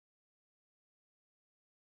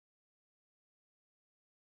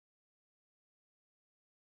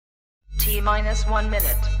T-minus 1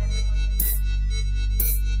 minute.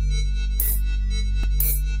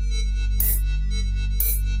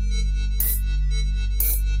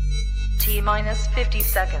 T-minus 50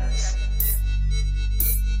 seconds.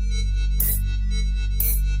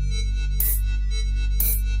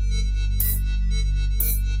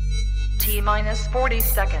 T-minus 40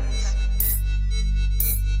 seconds.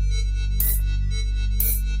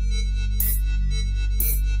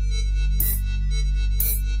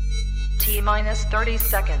 T-minus 30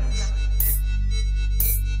 seconds.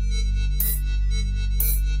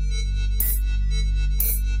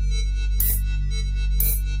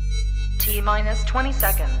 T-minus 20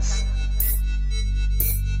 seconds.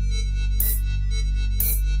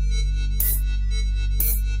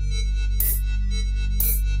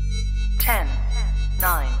 Ten,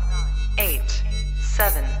 9, 8,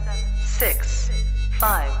 7, 6,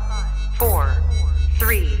 5, 4,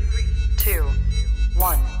 3, 2,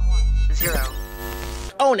 1, 0.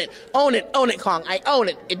 Own it, own it, own it, Kong. I own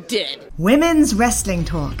it. It did. Women's Wrestling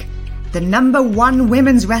Talk, the #1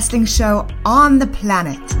 women's wrestling show on the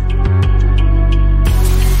planet.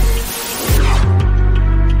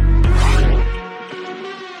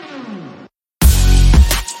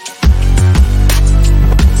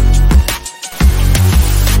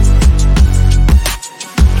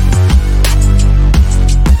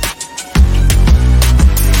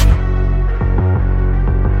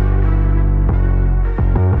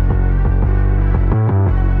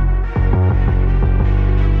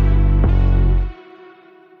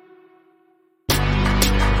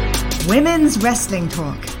 Women's Wrestling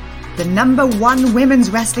Talk, the #1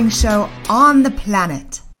 women's wrestling show on the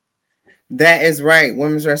planet. That is right.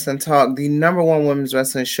 Women's Wrestling Talk, the #1 women's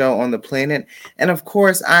wrestling show on the planet. And of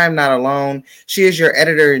course, I am not alone. She is your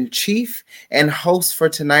editor-in-chief and host for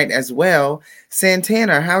tonight as well.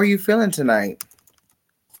 Santana, how are you feeling tonight?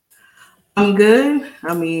 I'm good.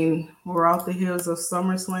 I mean, we're off the heels of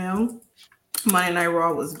SummerSlam. Monday Night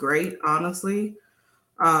Raw was great, honestly.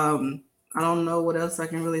 I don't know what else I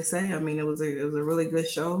can really say. I mean, it was a really good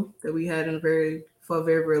show that we had for a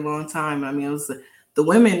very, very long time. I mean, it was the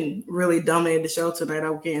women really dominated the show tonight.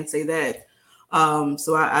 I can't say that.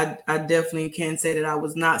 So I definitely can say that I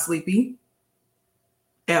was not sleepy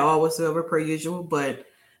at all whatsoever, per usual. But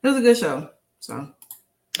it was a good show. So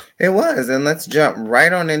it was, and let's jump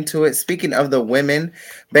right on into it. Speaking of the women,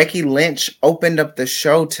 Becky Lynch opened up the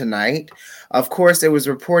show tonight. Of course, it was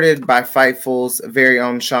reported by Fightful's very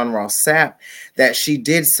own Sean Ross Sapp that she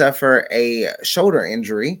did suffer a shoulder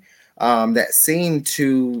injury that seemed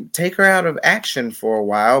to take her out of action for a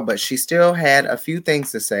while, but she still had a few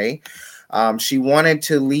things to say. She wanted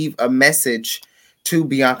to leave a message to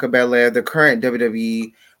Bianca Belair, the current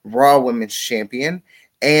WWE Raw Women's Champion.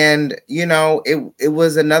 And, you know, it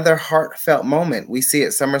was another heartfelt moment. We see at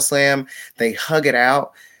SummerSlam, they hug it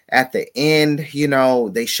out. At the end, you know,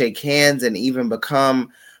 they shake hands and even become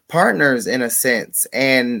partners in a sense.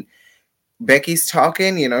 And Becky's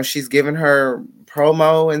talking, you know, she's giving her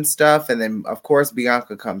promo and stuff. And then, of course,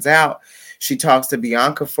 Bianca comes out. She talks to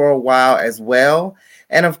Bianca for a while as well.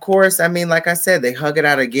 And, of course, I mean, like I said, they hug it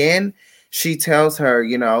out again. She tells her,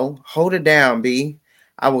 you know, hold it down, B.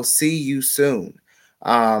 I will see you soon.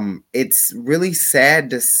 It's really sad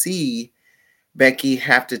to see Becky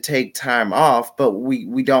have to take time off, but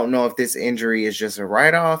we don't know if this injury is just a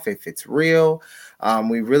write-off, if it's real.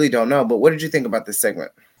 We really don't know. But what did you think about this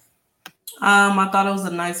segment? I thought it was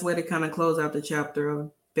a nice way to kind of close out the chapter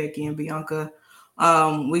of Becky and Bianca.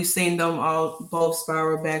 We've seen them both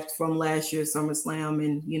spiral back from last year's SummerSlam,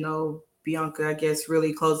 and you know, Bianca, I guess,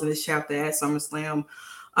 really closing this chapter at SummerSlam.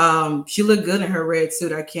 She looked good in her red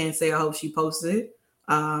suit. I can't say I hope she posted it.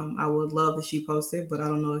 I would love if she posted, but I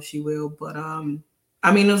don't know if she will. But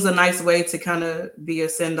I mean, it was a nice way to kind of be a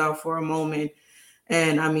send-off for a moment.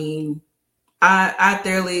 And I mean, I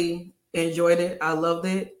thoroughly enjoyed it. I loved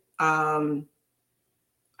it.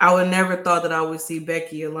 I would never thought that I would see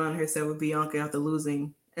Becky align herself with Bianca after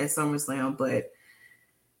losing at SummerSlam. But,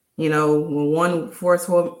 you know, when one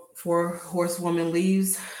four horsewoman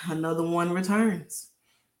leaves, another one returns.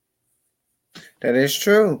 That is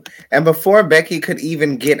true. And before Becky could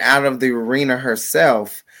even get out of the arena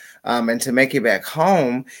herself and to make it back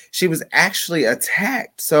home, she was actually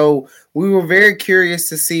attacked. So we were very curious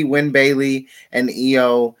to see when Bayley and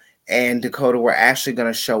Iyo and Dakota were actually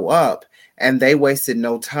going to show up. And they wasted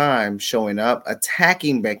no time showing up,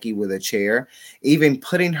 attacking Becky with a chair, even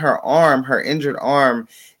putting her injured arm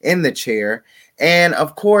in the chair. And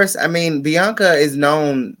of course, I mean, Bianca is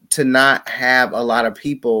known to not have a lot of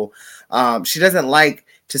people. She doesn't like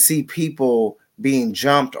to see people being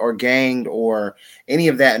jumped or ganged or any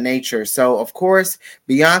of that nature. So, of course,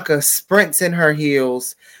 Bianca sprints in her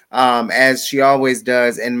heels as she always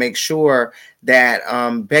does and makes sure that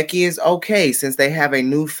Becky is okay since they have a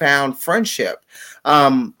newfound friendship.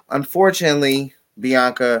 Unfortunately,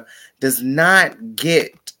 Bianca does not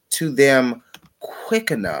get to them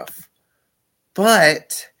quick enough,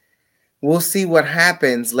 but we'll see what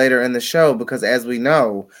happens later in the show because, as we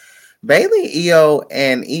know, Bayley, Iyo,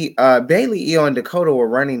 and Dakota were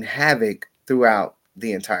running havoc throughout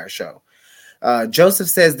the entire show. Joseph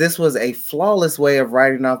says this was a flawless way of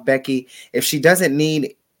writing off Becky. If she doesn't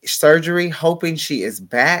need surgery, hoping she is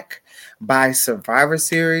back by Survivor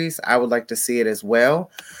Series, I would like to see it as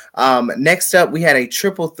well. Next up, we had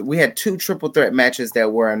two triple threat matches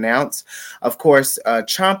that were announced. Of course,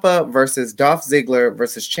 Ciampa versus Dolph Ziggler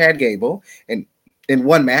versus Chad Gable in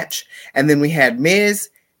one match, and then we had Miz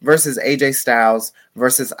versus AJ Styles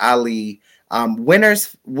versus Ali.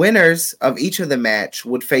 Winners of each of the match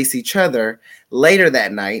would face each other later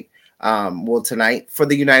that night. Tonight for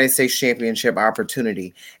the United States Championship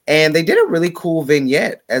opportunity. And they did a really cool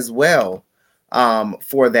vignette as well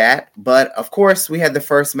for that. But of course, we had the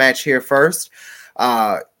first match here first.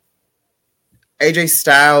 AJ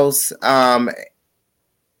Styles AJ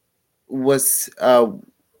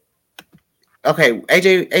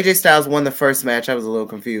Styles won the first match. I was a little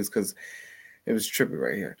confused because it was trippy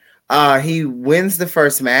right here. He wins the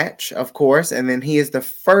first match, of course, and then he is the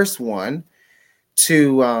first one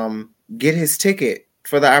to get his ticket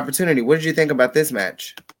for the opportunity. What did you think about this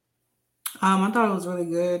match? I thought it was really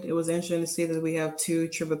good. It was interesting to see that we have two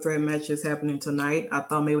triple threat matches happening tonight. I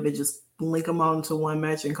thought maybe they just link them all into one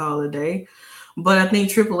match and call it a day. But I think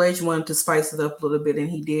Triple H wanted to spice it up a little bit, and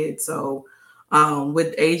he did. So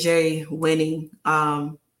with AJ winning,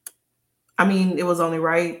 it was only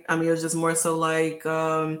right. It was just more so like,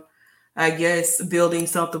 I guess, building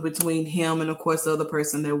something between him and, of course, the other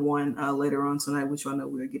person that won later on tonight, which I know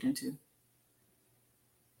we'll get into.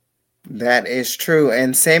 That is true.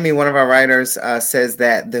 And Sammy, one of our writers, says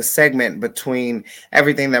that the segment between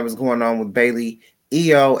everything that was going on with Bayley,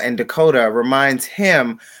 Iyo, and Dakota reminds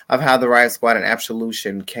him of how the Riot Squad and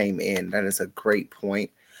Absolution came in. That is a great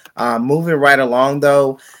point. Moving right along,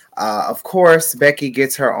 though, of course, Becky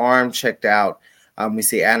gets her arm checked out. We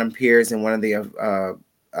see Adam Pearce and one of the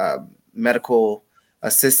medical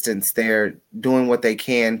assistants there doing what they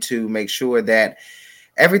can to make sure that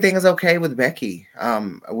everything is okay with Becky.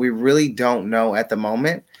 We really don't know at the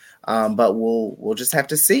moment, but we'll just have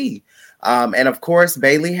to see. And of course,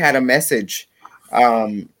 Bayley had a message.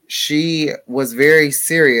 She was very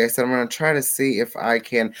serious. I'm going to try to see if I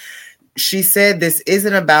can. She said this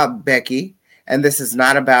isn't about Becky and this is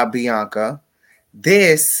not about Bianca.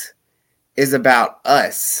 This is about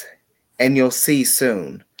us, and you'll see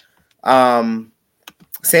soon.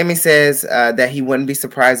 Sammy says that he wouldn't be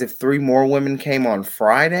surprised if 3 more women came on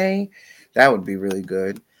Friday. That would be really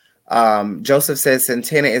good. Joseph says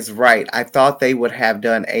Santana is right. I thought they would have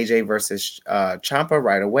done AJ versus Ciampa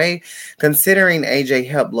right away, considering AJ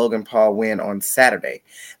helped Logan Paul win on Saturday.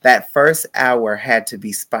 That first hour had to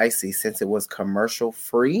be spicy since it was commercial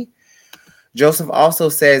free. Joseph also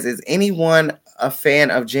says, is anyone a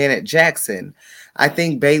fan of Janet Jackson? I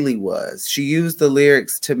think Bayley was. She used the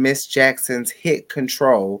lyrics to Miss Jackson's hit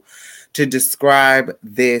Control to describe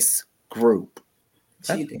this group.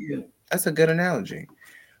 That's a good analogy.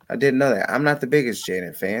 I didn't know that. I'm not the biggest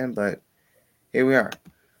Janet fan, but here we are.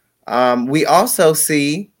 We also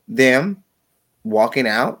see them walking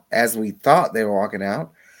out as we thought they were walking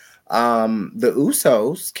out. The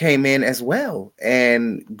Usos came in as well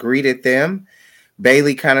and greeted them.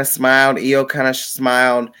 Bayley kind of smiled. Iyo kind of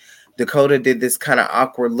smiled. Dakota did this kind of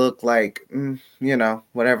awkward look like,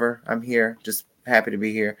 whatever. I'm here. Just happy to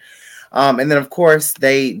be here. And then, of course,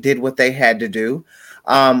 they did what they had to do.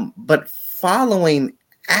 But following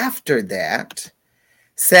after that,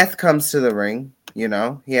 Seth comes to the ring.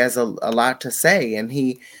 He has a lot to say, and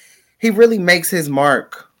he really makes his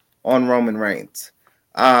mark on Roman Reigns.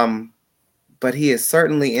 But he is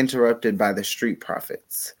certainly interrupted by the Street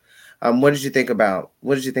Profits. What did you think about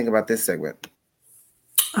this segment?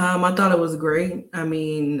 I thought it was great.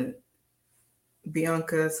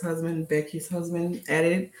 Bianca's husband, Becky's husband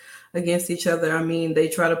added against each other. They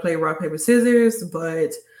try to play rock, paper, scissors,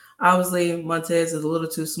 but obviously Montez is a little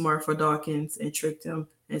too smart for Dawkins and tricked him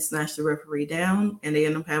and snatched the referee down, and they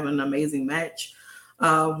end up having an amazing match.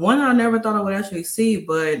 One I never thought I would actually see,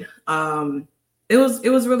 but it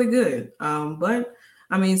was really good. But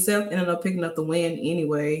Seth ended up picking up the win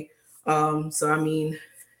anyway. It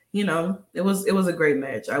was a great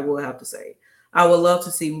match, I will have to say. I would love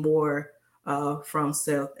to see more from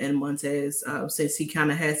Seth and Montez, since he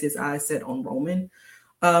kind of has his eyes set on Roman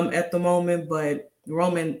at the moment. But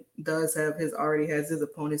Roman already has his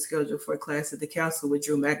opponent scheduled for Clash of the Castle with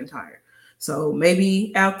Drew McIntyre. So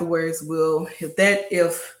maybe afterwards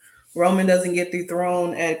if Roman doesn't get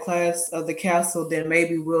dethroned at Clash of the Castle, then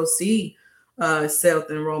maybe we'll see Seth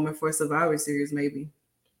and Roman for Survivor Series, maybe.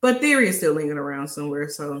 But Theory is still lingering around somewhere,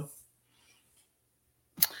 so.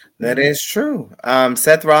 That is true.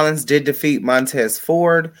 Seth Rollins did defeat Montez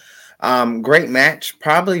Ford. Great match.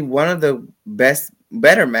 Probably one of the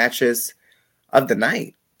better matches of the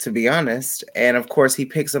night, to be honest. And of course, he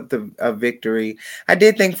picks up the victory. I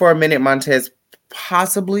did think for a minute Montez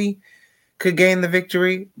possibly could gain the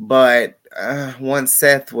victory, but once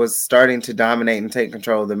Seth was starting to dominate and take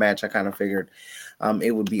control of the match, I kind of figured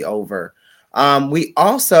it would be over. We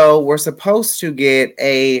also were supposed to get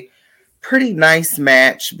a pretty nice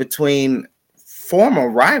match between former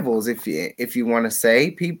rivals, if you want to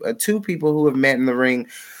say, two people who have met in the ring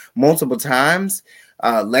multiple times.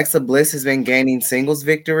 Alexa Bliss has been gaining singles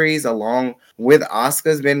victories along with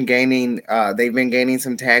Asuka's been gaining. They've been gaining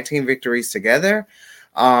some tag team victories together,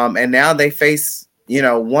 and now they face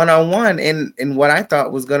one-on-one in what I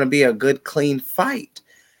thought was going to be a good clean fight.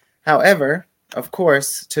 However, of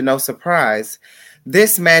course, to no surprise,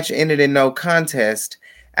 this match ended in no contest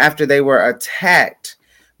after they were attacked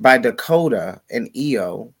by Dakota and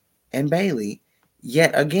Iyo and Bayley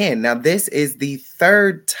yet again. Now, this is the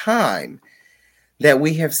third time that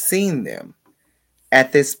we have seen them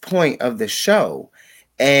at this point of the show,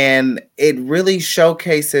 and it really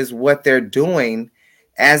showcases what they're doing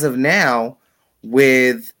as of now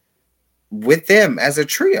with them as a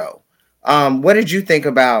trio. What did you think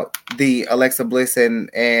about the Alexa Bliss and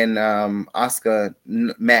Asuka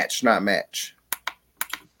match, not match?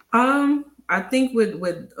 I think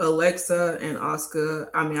with Alexa and Asuka,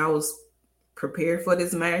 I mean, I was prepared for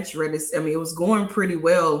this match. It was going pretty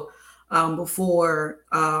well before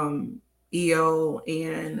Iyo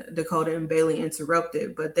and Dakota and Bayley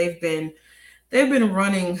interrupted, but they've been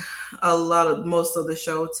running most of the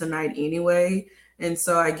show tonight anyway. And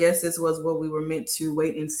so I guess this was what we were meant to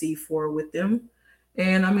wait and see for with them.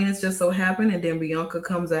 And I mean, it's just so happened. And then Bianca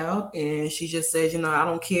comes out and she just says, I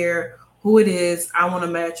don't care who it is. I want to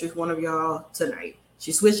match with one of y'all tonight.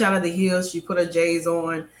 She switched out of the heels. She put her J's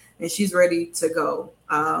on and she's ready to go.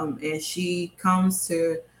 And she comes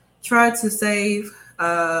to try to save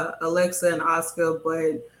Alexa and Asuka,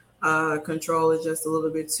 but Control is just a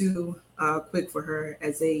little bit too quick for her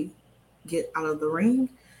as they get out of the ring.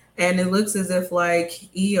 And it looks as if like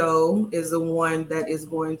Iyo is the one that is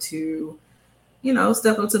going to,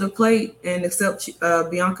 step up to the plate and accept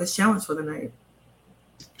Bianca's challenge for the night.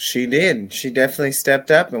 She did. She definitely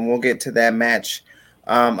stepped up, and we'll get to that match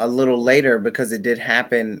a little later because it did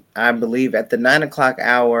happen, I believe, at the 9:00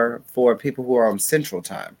 hour for people who are on Central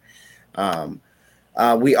Time.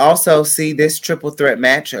 We also see this triple threat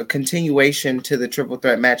match, a continuation to the triple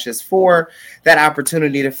threat matches for that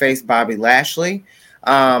opportunity to face Bobby Lashley.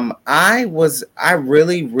 I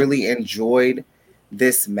really, really enjoyed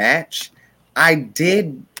this match. I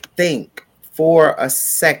did think for a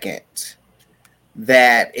second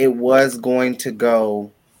that it was going to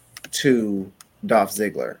go to Dolph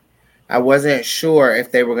Ziggler. I wasn't sure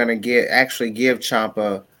if they were going to give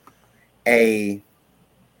Ciampa an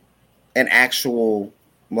actual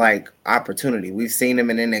opportunity. We've seen him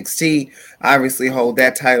in NXT, obviously hold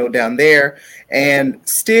that title down there, and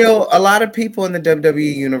still a lot of people in the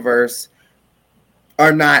WWE universe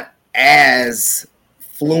are not as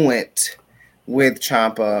fluent with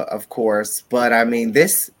Ciampa, of course, but I mean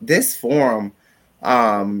this forum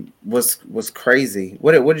was crazy.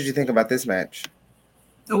 What did you think about this match?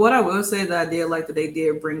 What I will say that I did like that they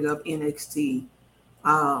did bring up NXT,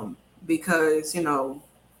 because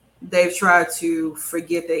they've tried to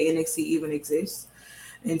forget that NXT even exists.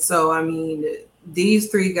 And so, I mean, these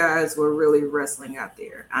three guys were really wrestling out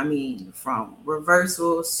there. I mean, from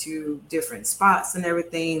reversals to different spots and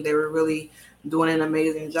everything, they were really doing an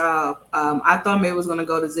amazing job. I thought maybe it was going to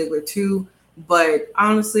go to Ziggler too, but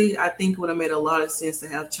honestly, I think it would have made a lot of sense to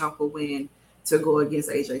have Ciampa win to go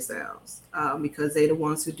against AJ Styles, because they're the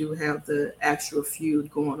ones who do have the actual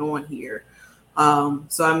feud going on here.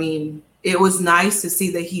 So, I mean, it was nice to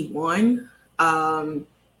see that he won,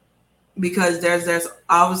 because there's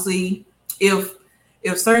obviously, if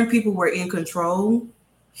certain people were in control,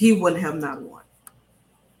 he wouldn't have not won.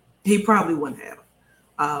 He probably wouldn't have,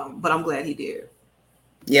 but I'm glad he did.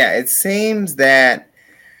 Yeah, it seems that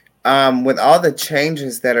with all the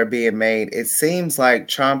changes that are being made, it seems like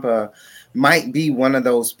Ciampa might be one of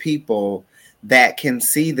those people that can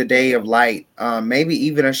see the day of light. Maybe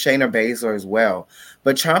even a Shayna Baszler as well.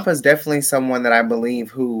 But Ciampa is definitely someone that I believe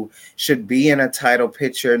who should be in a title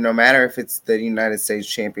picture, no matter if it's the United States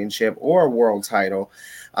Championship or a world title,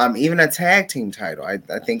 even a tag team title. I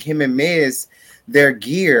think him and Miz, their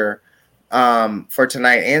gear for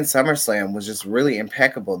tonight and SummerSlam was just really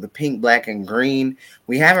impeccable. The pink, black, and green.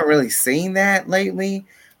 We haven't really seen that lately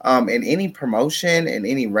in any promotion, in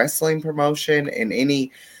any wrestling promotion, in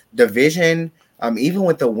any division. Even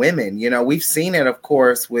with the women, we've seen it, of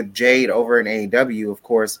course, with Jade over in AEW, of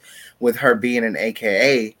course, with her being an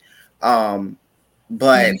AKA.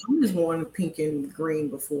 But she's worn pink and green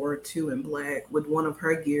before too, and black with one of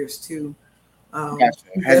her gears too. Gotcha.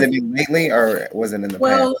 Has it been lately, or was it in the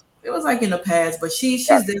past? It was like in the past, but she's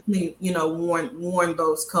definitely worn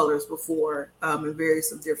those colors before in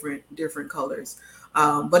various of different colors.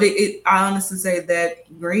 But I honestly say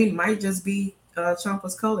that green might just be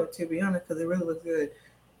Ciampa's color, to be honest, because it really looks good.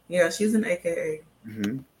 Yeah, she's an AKA.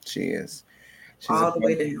 Mm-hmm. She is. She's all the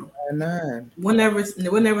way down. 9. We never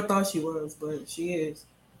thought she was, but she is.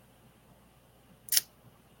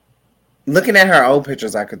 Looking at her old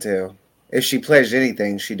pictures, I could tell. If she pledged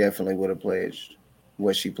anything, she definitely would have pledged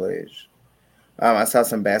what she pledged. I saw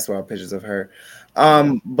some basketball pictures of her.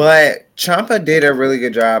 But Ciampa did a really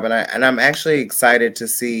good job, and I'm actually excited to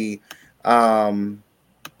see. Wow.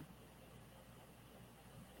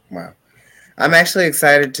 I'm actually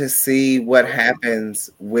excited to see what happens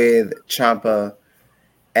with Ciampa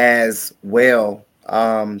as well,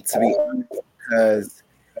 to be honest, because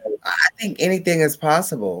I think anything is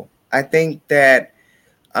possible. I think that,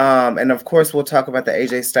 and of course, we'll talk about the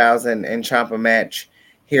AJ Styles and Ciampa match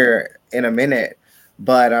here in a minute,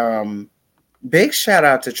 but big shout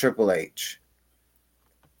out to Triple H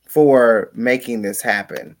for making this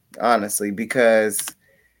happen, honestly, because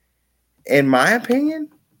in my opinion,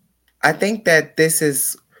 I think that this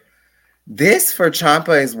for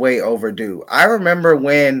Ciampa is way overdue. I remember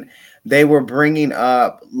when they were bringing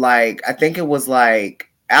up, like, I think it was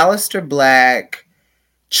like Aleister Black,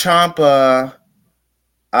 Ciampa,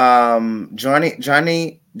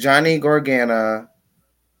 Johnny Gargano,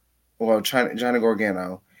 Johnny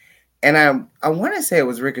Gargano, and I want to say it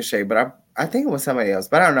was Ricochet, but I think it was somebody else,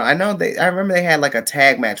 but I don't know. I remember they had like a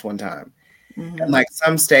tag match one time, and like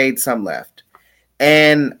some stayed, some left.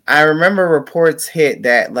 And I remember reports hit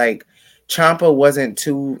that like Ciampa wasn't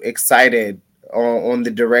too excited on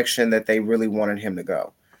the direction that they really wanted him to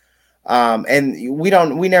go. And we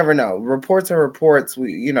never know. Reports are reports.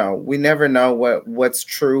 We never know what's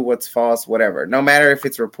true, what's false, whatever. No matter if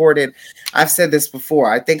it's reported. I've said this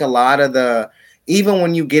before. I think a lot of even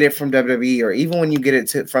when you get it from WWE or even when you get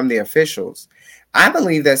it from the officials, I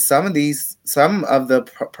believe that some of the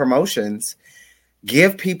promotions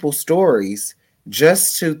give people stories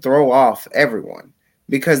just to throw off everyone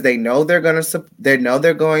because they know they're going to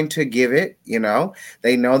give it,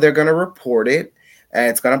 they know they're going to report it, and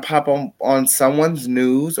it's going to pop on someone's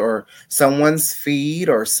news or someone's feed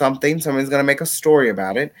or something. Someone's going to make a story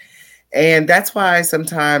about it. And that's why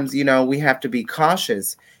sometimes, we have to be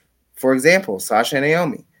cautious. For example, Sasha and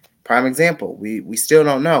Naomi, prime example. We still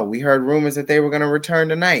don't know. We heard rumors that they were going to return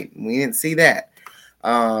tonight. We didn't see that.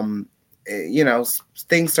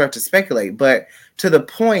 Things start to speculate, but to the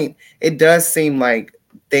point, it does seem like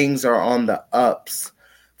things are on the ups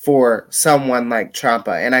for someone like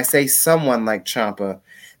Ciampa. And I say someone like Ciampa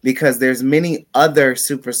because there's many other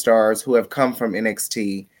superstars who have come from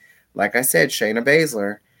NXT. Like I said, Shayna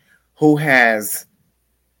Baszler, who has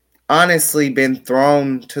honestly been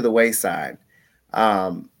thrown to the wayside.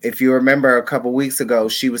 If you remember a couple weeks ago,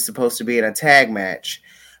 she was supposed to be in a tag match,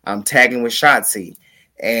 tagging with Shotzi.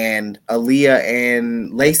 And Aaliyah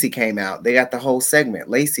and Lacey came out. They got the whole segment.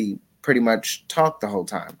 Lacey pretty much talked the whole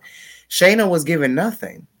time. Shayna was given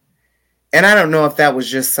nothing. And I don't know if that was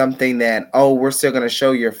just something that, we're still going to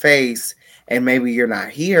show your face and maybe you're not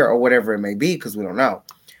here or whatever it may be because we don't know.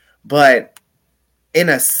 But in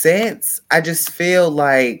a sense, I just feel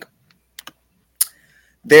like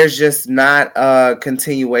there's just not a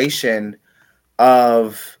continuation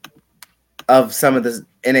of some of the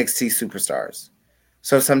NXT superstars.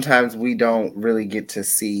 So sometimes we don't really get to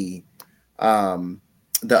see the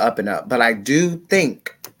up and up. But I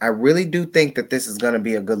really do think that this is going to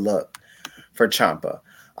be a good look for Ciampa.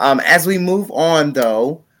 As we move on,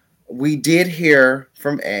 though, we did hear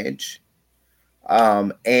from Edge.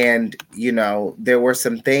 And, there were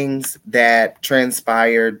some things that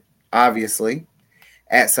transpired, obviously,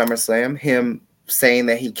 at SummerSlam. Him saying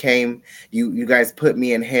that he came, you guys put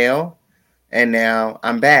me in hell. and now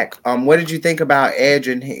I'm back. What did you think about Edge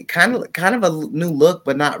and kind of a new look,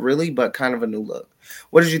 but not really, but kind of a new look?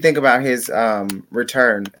 What did you think about his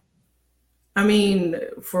return? I mean,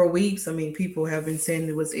 for weeks, I mean, people have been saying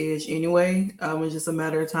it was Edge anyway. It's just a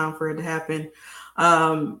matter of time for it to happen.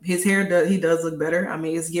 His hair he does look better. I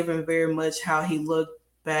mean, it's given very much how he looked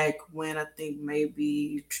back when I think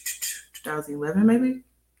maybe 2011, maybe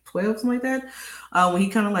 12, something like that. When he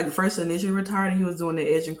kind of like first initially retired, and he was doing the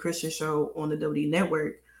Edge and Christian show on the WWE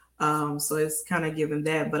Network. So it's kind of given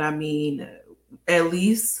that. But I mean, at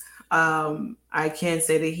least I can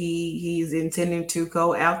say that he's intending to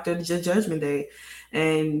go after the Judgment Day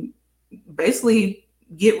and basically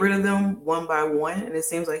get rid of them one by one. And it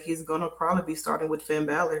seems like he's going to probably be starting with Finn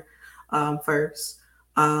Balor first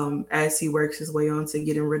as he works his way on to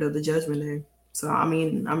getting rid of the Judgment Day. So, I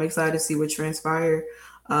mean, I'm excited to see what transpires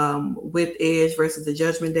with Edge versus the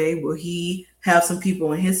Judgment Day. Will he have some people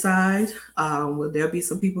on his side? Will there be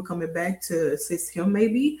some people coming back to assist him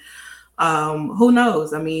maybe? Who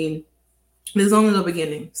knows? I mean, it's only the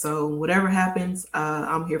beginning. So whatever happens,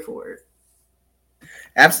 I'm here for it.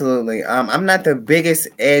 Absolutely. I'm not the biggest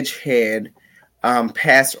Edge head,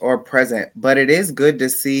 past or present, but it is good to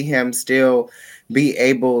see him still be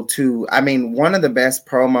able to. I mean, one of the best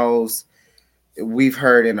promos we've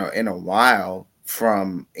heard in a while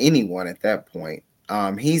from anyone at that point.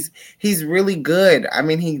 He's really good. I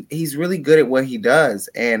mean, he's really good at what he does,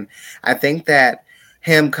 and I think that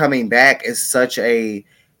him coming back is such a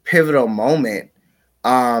pivotal moment.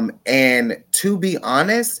 And to be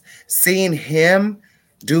honest, seeing him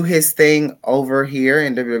do his thing over here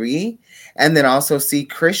in WWE, and then also see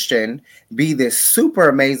Christian be this super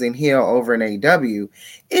amazing heel over in AEW,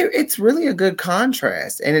 it's really a good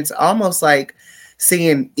contrast. And it's almost like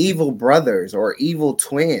seeing evil brothers or evil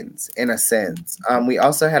twins in a sense. We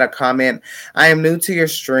also had a comment. I am new to your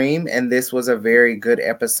stream, and this was a very good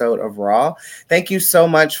episode of Raw. Thank you so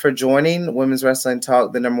much for joining Women's Wrestling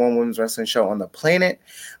Talk, the number one women's wrestling show on the planet.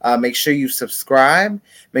 Make sure you subscribe.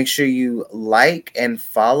 Make sure you like and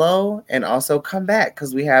follow, and also come back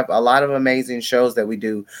because we have a lot of amazing shows that we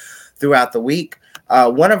do throughout the week.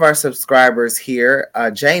 One of our subscribers here,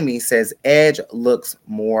 Jamie, says Edge looks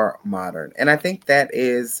more modern. And I think that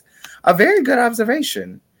is a very good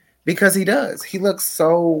observation because he does. He looks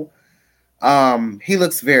so, he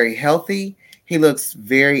looks very healthy. He looks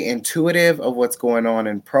very intuitive of what's going on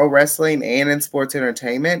in pro wrestling and in sports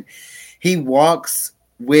entertainment. He walks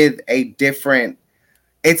with a different,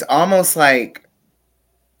 it's almost like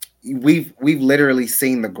we've literally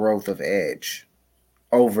seen the growth of Edge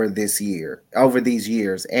over these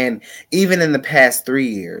years. And even in the past 3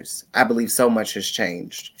 years, I believe so much has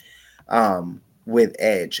changed with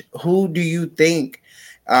Edge. Who do you think,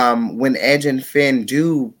 when Edge and Finn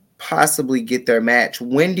do possibly get their match,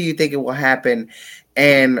 when do you think it will happen?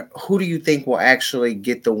 And who do you think will actually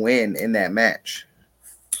get the win in that match?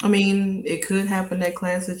 I mean, it could happen at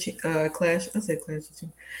Clash at the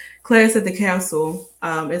Castle.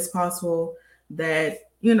 It's possible that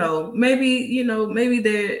maybe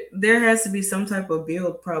there has to be some type of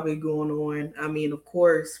build probably going on. I mean, of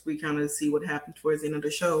course, we kind of see what happened towards the end of the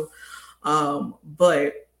show,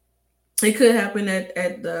 but it could happen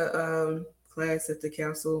at the Clash at the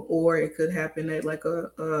Castle, or it could happen at like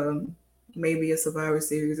maybe a Survivor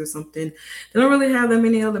Series or something. They don't really have that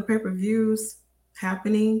many other pay-per-views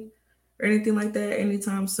happening or anything like that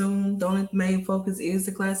anytime soon. The only main focus is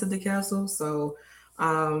the Clash at the Castle, so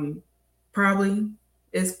probably.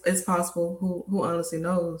 It's possible. Who honestly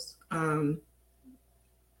knows? I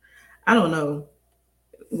don't know.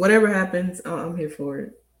 Whatever happens, I'm here for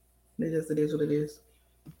it. It is what it is.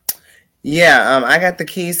 Yeah, I got the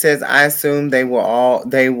key. Says I assume they will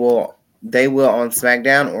on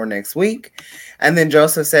SmackDown or next week. And then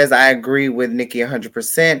Joseph says I agree with Nickie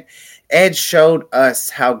 100%. Edge showed us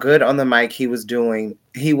how good on the mic he was during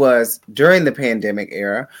the pandemic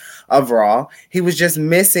era of Raw. He was just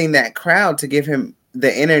missing that crowd to give him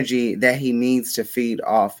the energy that he needs to feed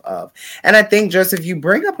off of. And I think, Joseph, you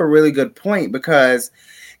bring up a really good point because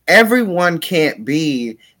everyone can't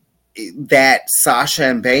be that Sasha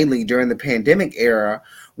and Bayley during the pandemic era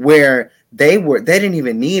where they didn't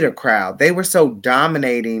even need a crowd. They were so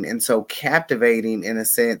dominating and so captivating in a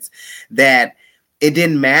sense that it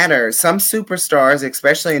didn't matter. Some superstars,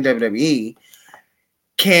 especially in WWE,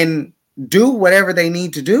 can do whatever they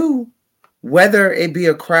need to do, whether it be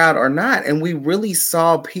a crowd or not. And we really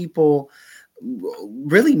saw people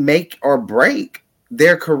really make or break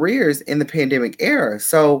their careers in the pandemic era.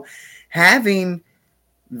 So having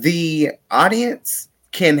the audience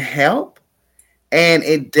can help, and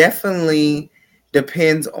it definitely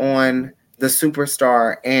depends on the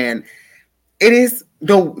superstar. And it is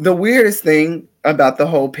the weirdest thing about the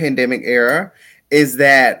whole pandemic era is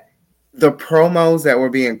that the promos that were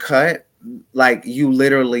being cut, like you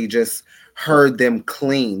literally just heard them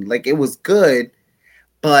clean. Like it was good,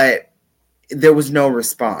 but there was no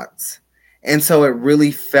response. And so it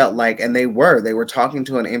really felt like, and they were talking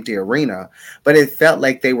to an empty arena, but it felt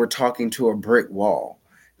like they were talking to a brick wall.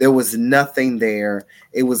 There was nothing there.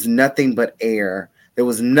 It was nothing but air. There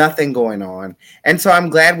was nothing going on. And so I'm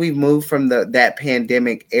glad we've moved from that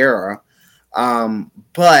pandemic era.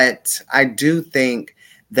 But I do think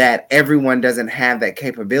that everyone doesn't have that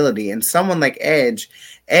capability. And someone like Edge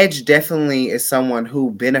definitely is someone who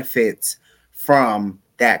benefits from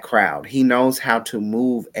that crowd. He knows how to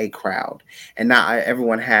move a crowd, and not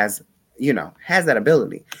everyone has that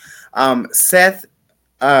ability.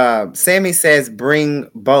 Sammy says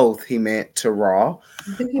bring both. He meant to Raw.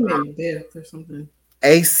 I think he meant Beth or something.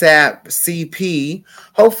 ASAP CP.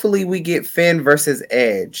 Hopefully we get Finn versus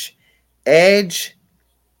Edge. Edge,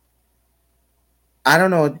 I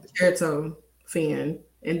don't know. Concerto, Finn,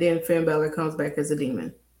 and then Finn Balor comes back as a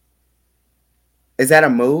demon. Is that a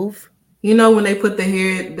move? You know when they put the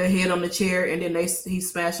head on the chair and then he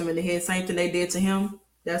smashed him in the head, same thing they did to him?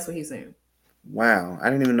 That's what he's saying. Wow.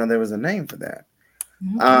 I didn't even know there was a name for that.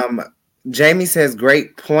 Mm-hmm. Jamie says,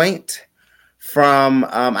 great point from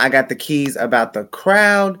I got the keys about the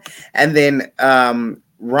crowd. And then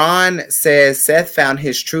Ron says Seth found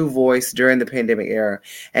his true voice during the pandemic era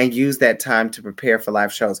and used that time to prepare for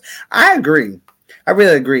live shows. I agree. I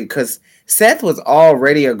really agree because Seth was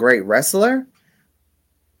already a great wrestler.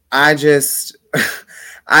 I just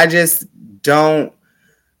don't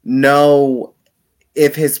know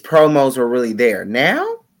if his promos were really there. Now,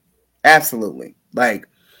 absolutely. Like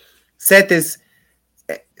Seth is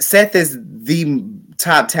the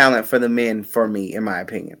top talent for the men for me, in my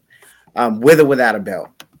opinion, with or without a belt.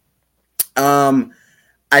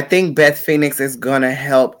 I think Beth Phoenix is gonna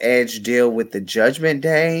help Edge deal with the Judgment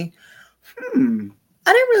Day. I didn't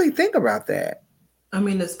really think about that. I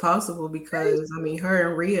mean, it's possible because her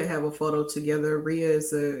and Rhea have a photo together. Rhea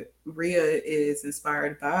is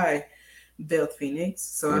inspired by Beth Phoenix,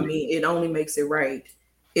 so it only makes it right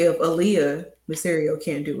if Aaliyah Mysterio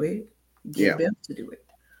can't do it, get Beth to do it.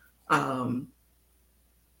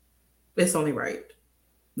 It's only right.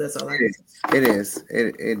 That's all I can say. It is.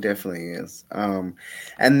 It definitely is. And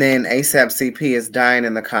then ASAP CP is dying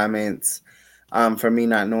in the comments for me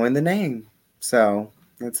not knowing the name, so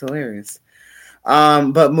that's hilarious.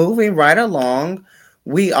 But moving right along,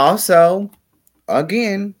 we also,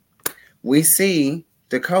 again, we see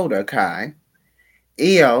Dakota Kai,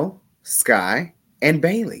 Iyo Sky, and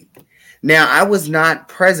Bayley. Now, I was not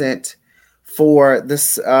present for the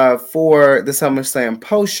SummerSlam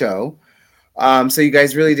post show, so you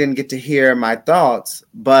guys really didn't get to hear my thoughts.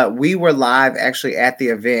 But we were live actually at the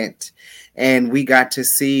event, and we got to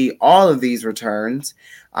see all of these returns.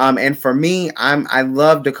 And for me, I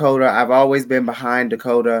love Dakota. I've always been behind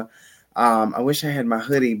Dakota. I wish I had my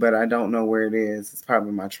hoodie, but I don't know where it is. It's probably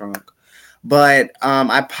in my trunk. But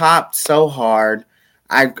I popped so hard.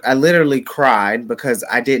 I literally cried because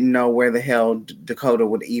I didn't know where the hell Dakota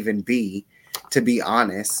would even be, to be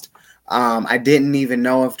honest. I didn't even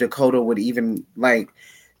know if Dakota would even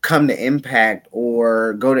come to Impact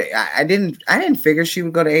or go to. I didn't figure she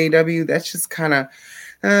would go to AEW. That's just kind of.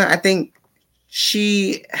 I think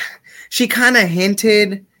she kind of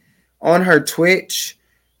hinted on her Twitch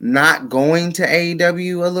not going to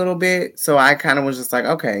AEW a little bit. So I kind of was just like,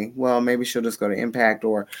 okay, well, maybe she'll just go to Impact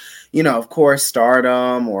or, of course,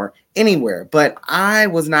 Stardom or anywhere. But I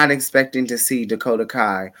was not expecting to see Dakota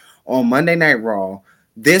Kai on Monday Night Raw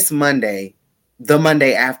this Monday, the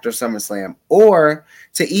Monday after SummerSlam, or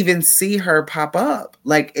to even see her pop up.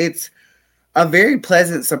 It's a very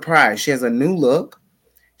pleasant surprise. She has a new look.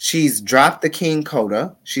 She's dropped the King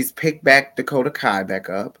Coda. She's picked back Dakota Kai back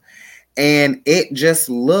up. And it just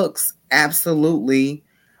looks absolutely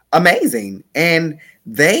amazing. And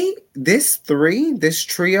this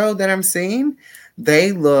trio that I'm seeing,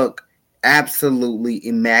 they look absolutely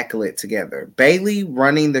immaculate together. Bayley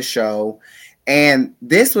running the show. And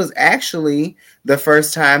this was actually the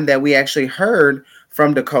first time that we actually heard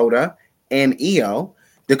from Dakota and Iyo.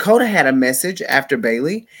 Dakota had a message after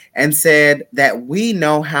Bayley and said that we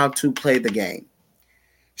know how to play the game.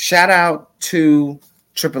 Shout out to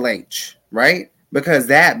Triple H, right? Because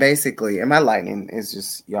that basically, and my lightning is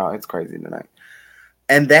just, y'all, it's crazy tonight.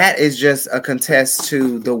 And that is just a contest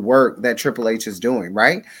to the work that Triple H is doing,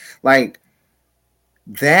 right?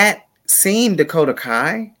 That seeing Dakota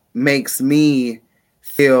Kai makes me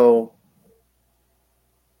feel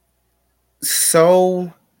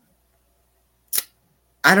so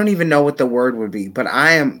I don't even know what the word would be, but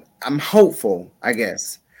I'm hopeful, I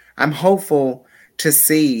guess. I'm hopeful to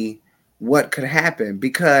see what could happen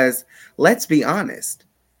because let's be honest.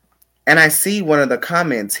 And I see one of the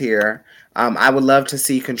comments here. I would love to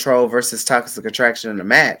see Control versus Toxic Attraction in a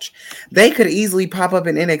match. They could easily pop up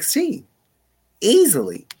in NXT.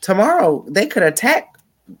 Easily. Tomorrow, they could attack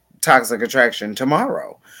Toxic Attraction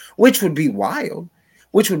tomorrow, which would be wild,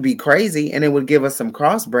 which would be crazy, and it would give us some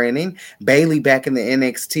cross branding. Bayley back in the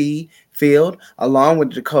NXT field, along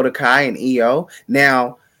with Dakota Kai and Iyo.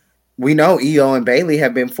 Now, we know Iyo and Bayley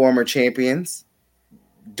have been former champions.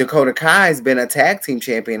 Dakota Kai has been a tag team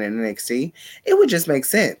champion in NXT. It would just make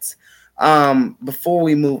sense. Before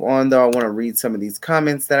we move on, though, I want to read some of these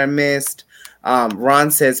comments that I missed.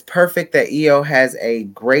 Ron says, perfect that Iyo has a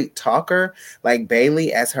great talker like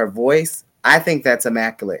Bayley as her voice. I think that's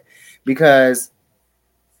immaculate because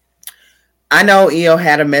I know Iyo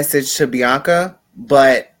had a message to Bianca,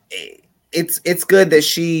 but it's good that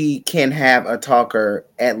she can have a talker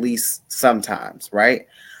at least sometimes, right?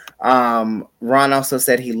 Ron also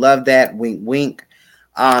said he loved that. Wink, wink.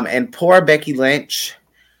 And poor Becky Lynch.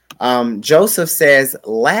 Joseph says,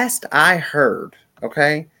 last I heard,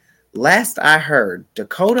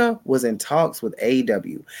 Dakota was in talks with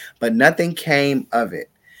AEW, but nothing came of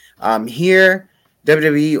it. Here,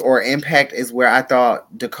 WWE or Impact is where I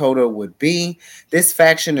thought Dakota would be. This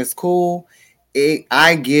faction is cool. It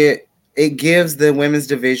gives the women's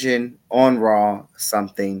division on Raw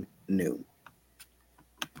something new.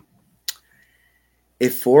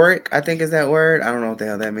 Euphoric, I think is that word. I don't know what the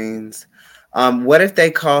hell that means. What if they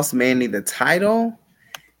cost Mandy the title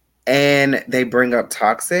and they bring up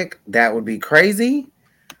Toxic? That would be crazy.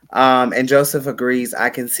 And Joseph agrees. I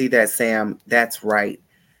can see that, Sam. That's right.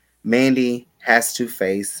 Mandy has to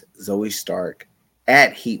face Zoe Stark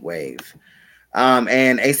at Heatwave.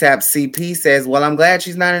 And ASAP CP says, well, I'm glad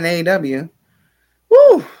she's not in AEW.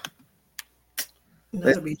 Woo!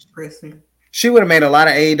 That'll be depressing. She would have made a lot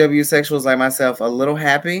of AEW sexuals like myself a little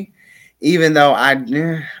happy, even though I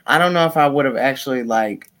don't know if I would have actually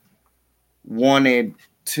like wanted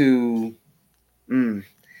to.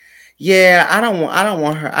 Yeah, I don't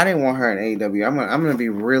want her. I didn't want her in AEW. I'm gonna be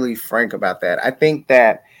really frank about that. I think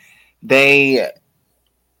that they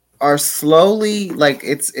are slowly like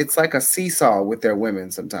it's like a seesaw with their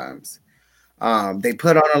women sometimes. They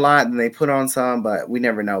put on a lot and they put on some, but we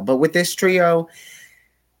never know. But with this trio,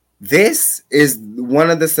 this is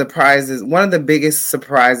one of the surprises, one of the biggest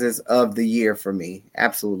surprises of the year for me.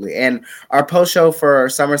 Absolutely. And our post show for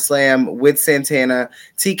SummerSlam with Santana,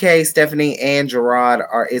 TK, Stephanie, and Gerard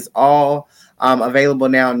is all available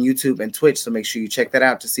now on YouTube and Twitch. So make sure you check that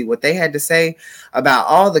out to see what they had to say about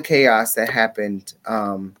all the chaos that happened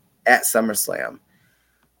at SummerSlam.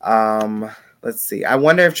 Let's see. I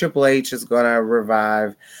wonder if Triple H is going to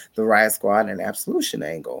revive the Riot Squad and Absolution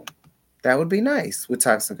angle. That would be nice with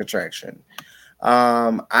Toxic Attraction.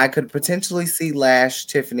 I could potentially see Lash,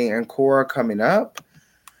 Tiffany, and Cora coming up.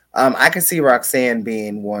 I could see Roxanne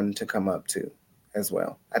being one to come up too as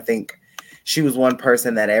well. I think she was one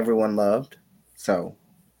person that everyone loved. So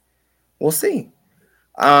we'll see.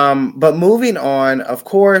 But moving on, of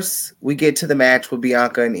course, we get to the match with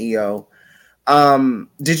Bianca and Iyo.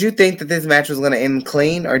 Did you think that this match was going to end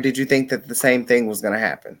clean, or did you think that the same thing was going to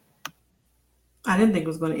happen? I didn't think it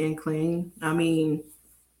was going to end clean. I mean,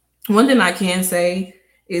 one thing I can say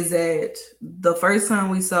is that the first time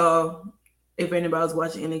we saw, if anybody was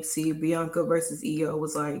watching NXT, Bianca versus Iyo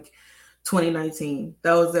was like 2019.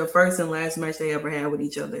 That was their first and last match they ever had with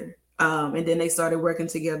each other. And then they started working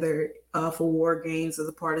together for War Games as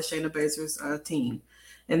a part of Shayna Baszler's team.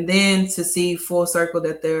 And then to see full circle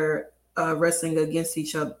that they're wrestling against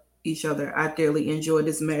each other, I thoroughly enjoyed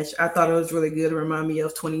this match. I thought it was really good. It reminded me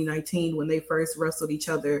of 2019 when they first wrestled each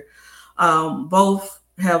other. Both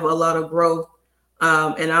have a lot of growth,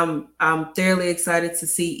 and I'm thoroughly excited to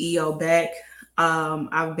see Iyo back.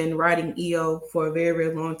 I've been riding Iyo for a very,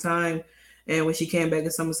 very long time, and when she came back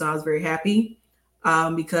at SummerSlam, I was very happy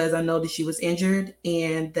because I know that she was injured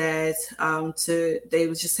and that they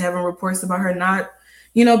was just having reports about her not,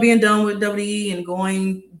 being done with WWE and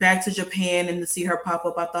going back to Japan, and to see her pop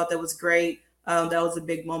up, I thought that was great. That was a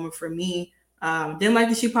big moment for me. Didn't like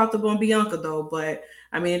that she popped up on Bianca though, but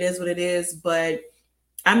I mean, it is what it is. But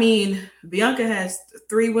I mean, Bianca has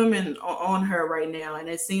 3 women on her right now, and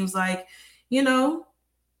it seems like,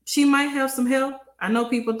 she might have some help. I know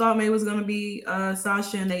people thought maybe it was going to be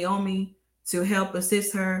Sasha and Naomi to help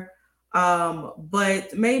assist her,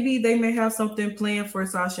 but maybe they may have something planned for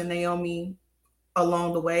Sasha and Naomi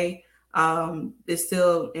along the way. It's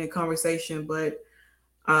still in conversation, but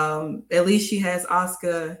At least she has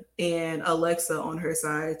Asuka and Alexa on her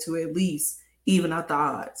side to at least even out the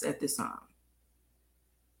odds at this time.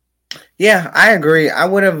 Yeah, I agree. I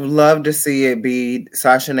would have loved to see it be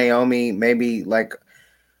Sasha Naomi, maybe like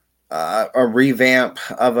a revamp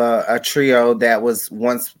of a trio that was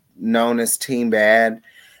once known as Team Bad,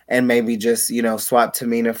 and maybe just, swap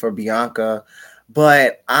Tamina for Bianca.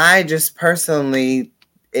 But I just personally,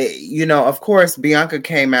 of course, Bianca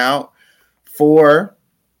came out for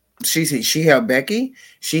she helped Becky,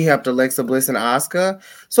 she helped Alexa Bliss and Asuka.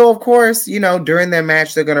 So of course, during their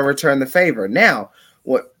match, they're going to return the favor. Now,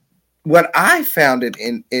 what I found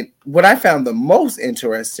what I found the most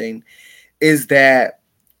interesting is that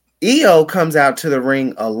Iyo comes out to the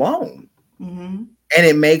ring alone. Mm-hmm. And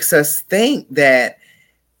it makes us think that,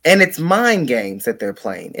 and it's mind games that they're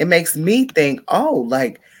playing. It makes me think,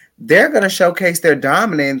 like they're going to showcase their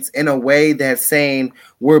dominance in a way that's saying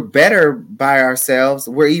we're better by ourselves.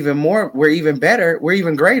 We're even better. We're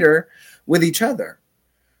even greater with each other.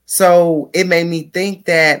 So it made me think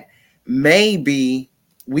that maybe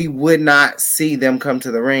we would not see them come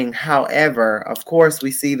to the ring. However, of course,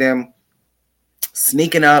 we see them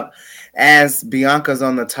sneaking up as Bianca's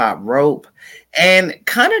on the top rope and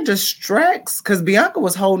kind of distracts because Bianca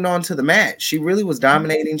was holding on to the match. She really was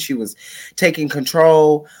dominating. She was taking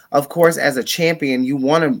control. Of course, as a champion, you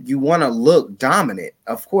want to look dominant.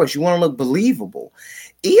 Of course, you want to look believable.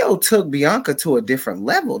 Iyo took Bianca to a different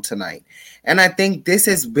level tonight. And I think this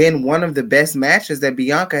has been one of the best matches that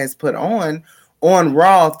Bianca has put on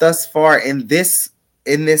Raw thus far in this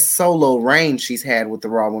solo reign she's had with the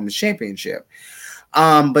Raw Women's Championship.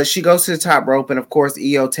 But she goes to the top rope, and of course,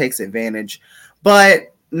 Iyo takes advantage.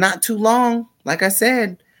 But not too long, like I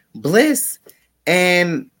said, Bliss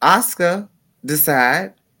and Asuka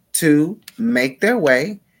decide to make their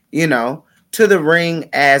way, to the ring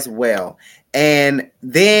as well. And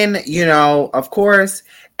then, of course,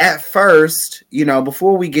 at first,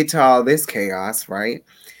 before we get to all this chaos, right?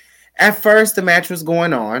 At first, the match was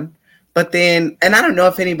going on, but then, and I don't know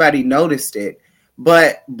if anybody noticed it,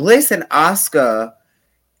 but Bliss and Asuka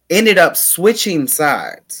ended up switching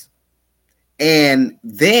sides. And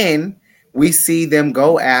then we see them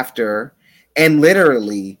go after, and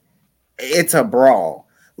literally, it's a brawl.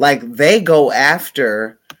 Like, they go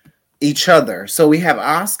after each other. So we have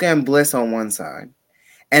Asuka and Bliss on one side.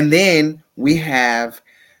 And then we have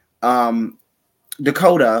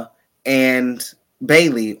Dakota and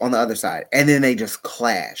Bayley on the other side. And then they just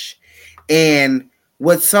clash. And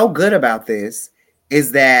what's so good about this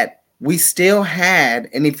is that we still had,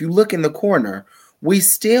 and if you look in the corner, we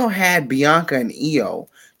still had Bianca and Iyo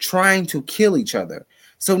trying to kill each other.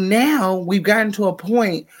 So now we've gotten to a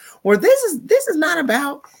point where this is not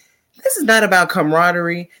about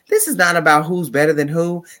camaraderie. This is not about who's better than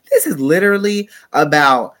who. This is literally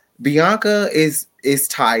about Bianca is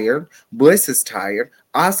tired, Bliss is tired,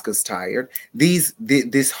 Asuka's tired.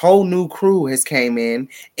 This whole new crew has came in,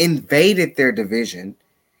 invaded their division,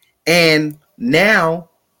 and now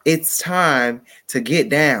it's time to get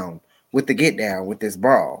down with this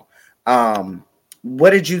brawl. What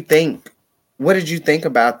did you think? What did you think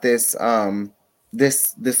about this?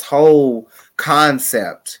 This whole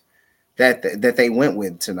concept that they went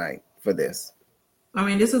with tonight for this. I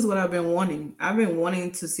mean, this is what I've been wanting. I've been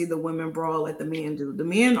wanting to see the women brawl like the men do. The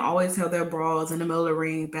men always have their brawls in the middle of the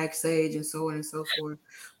ring, backstage, and so on and so forth.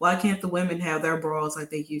 Why can't the women have their brawls like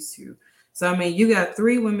they used to? So, I mean, you got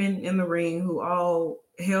 3 women in the ring who all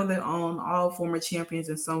held their own, all former champions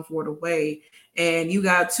in some sort of way. And you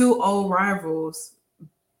got 2 old rivals,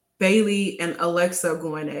 Bayley and Alexa,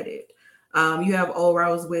 going at it. You have old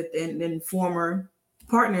rivals with and former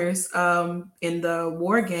partners in the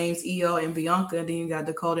War Games, Iyo and Bianca, and then you got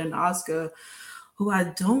Dakota and Asuka, who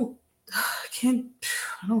I don't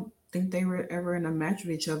think they were ever in a match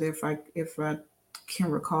with each other. If I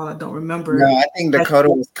can recall, I don't remember. No, I think Dakota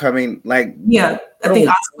was coming. I think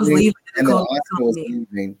Asuka was leaving. And Dakota was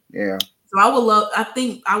leaving. Yeah. So I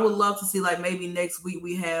would love to see like maybe next week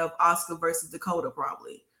we have Asuka versus Dakota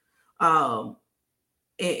probably.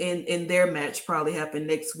 In their match probably happen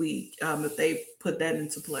next week if they put that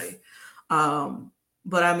into play.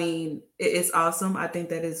 But I mean, it's awesome. I think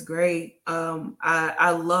that is great.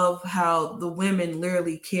 I love how the women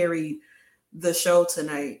literally carried the show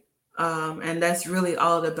tonight. And that's really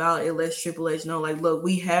all about. It lets Triple H know, like, look,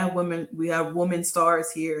 we have women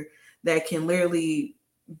stars here that can literally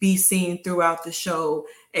be seen throughout the show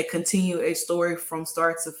and continue a story from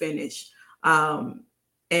start to finish.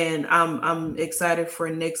 And I'm excited for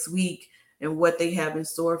next week and what they have in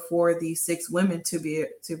store for these 6 women, to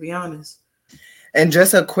be honest. And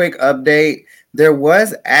just a quick update. There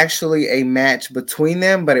was actually a match between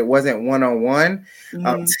them, but it wasn't one-on-one.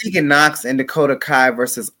 Tegan Knox and Dakota Kai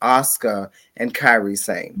versus Asuka and Kairi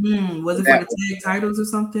Sane. Was it for the tag titles or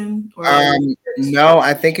something? Or no,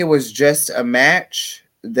 I think it was just a match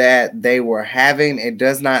that they were having. It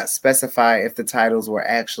does not specify if the titles were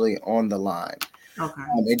actually on the line. Okay.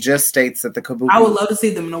 It just states that the Kabuki. I would love to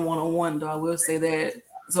see them in a one-on-one, though. I will say that.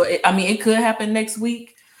 So, it could happen next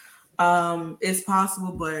week. It's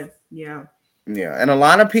possible, but yeah. Yeah, and a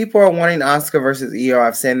lot of people are wanting Asuka versus Iyo.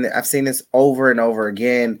 I've seen this over and over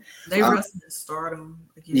again. They wrestled at Stardom.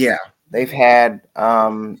 Yeah, they've had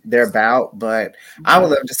their bout, but I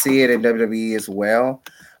would love to see it in WWE as well.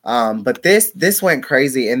 But this went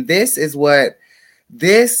crazy, and this is what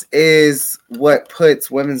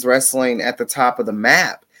puts women's wrestling at the top of the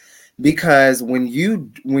map, because when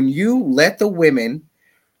you let the women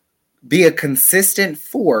be a consistent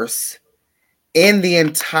force in the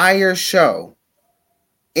entire show,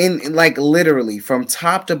 in like literally from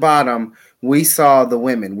top to bottom, we saw the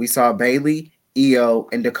women. We saw Bayley, Iyo,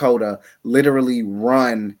 and Dakota literally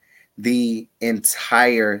run the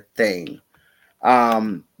entire thing.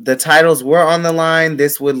 The titles were on the line.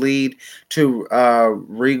 This would lead to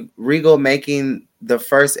Regal making the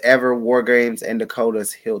first ever War Games and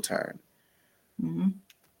Dakota's heel turn. Mm-hmm.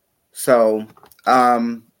 So,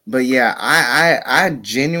 but yeah, I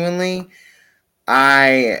genuinely,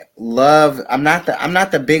 I'm not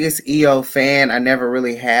the biggest Iyo fan. I never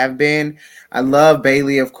really have been. I love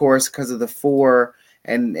Bayley, of course, because of the 4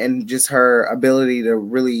 and just her ability to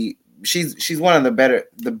really. She's one of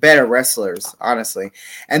the better wrestlers, honestly.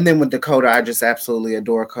 And then with Dakota, I just absolutely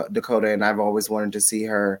adore Dakota, and I've always wanted to see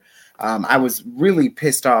her. I was really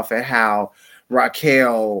pissed off at how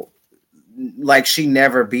Raquel, like, she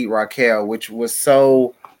never beat Raquel, which was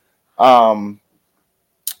so.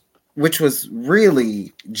 Which was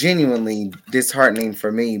really genuinely disheartening for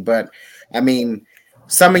me. But I mean,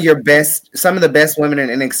 some of the best women in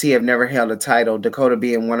NXT have never held a title, Dakota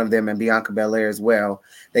being one of them, and Bianca Belair as well.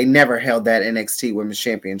 They never held that NXT Women's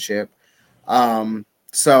Championship.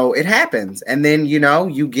 So it happens. And then, you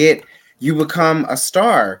become a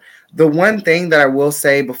star. The one thing that I will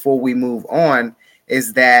say before we move on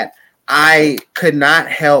is that I could not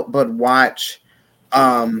help but watch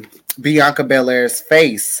Bianca Belair's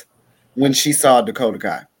face when she saw Dakota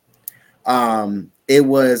Kai. It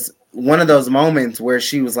was one of those moments where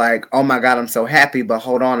she was like, oh my God, I'm so happy, but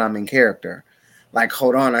hold on, I'm in character. Like,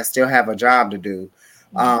 hold on, I still have a job to do.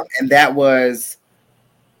 And that was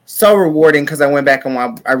so rewarding, because I went back and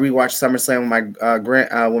I rewatched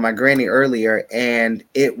SummerSlam with my granny earlier, and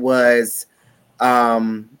it was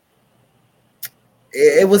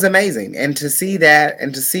amazing. And to see that,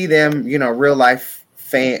 and to see them, real life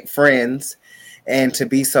friends, and to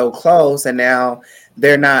be so close, and now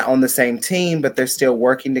they're not on the same team, but they're still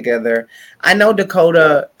working together. I know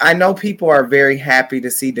people are very happy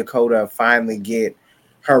to see Dakota finally get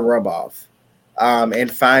her rub off,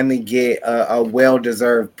 and finally get a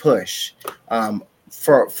well-deserved push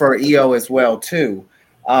for Iyo as well too.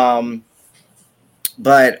 But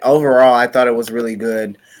overall, I thought it was really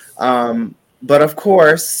good. But of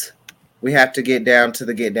course, we have to get down to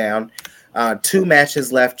the get down. 2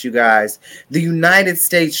 matches left, you guys. The United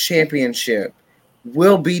States Championship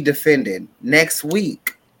will be defended next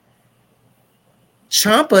week.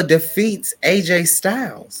 Ciampa defeats AJ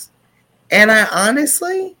Styles. And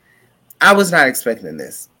I was not expecting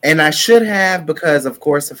this. And I should have, because, of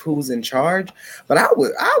course, of who's in charge. But I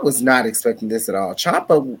was not expecting this at all.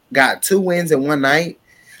 Ciampa got 2 wins in one night.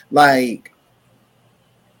 Like,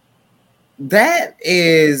 that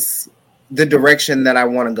is the direction that I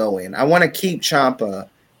want to go in. I want to keep Ciampa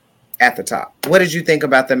at the top. What did you think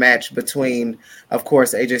about the match between, of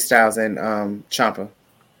course, AJ Styles and Ciampa?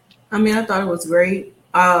 I mean, I thought it was great.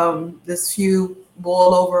 This feud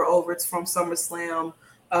boil over from SummerSlam,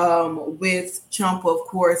 with Ciampa, of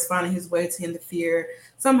course, finding his way to interfere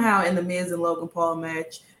somehow in the Miz and Logan Paul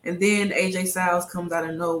match. And then AJ Styles comes out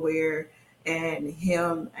of nowhere, and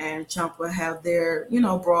him and Ciampa have their,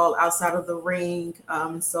 brawl outside of the ring,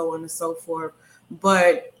 and so on and so forth.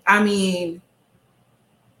 But, I mean,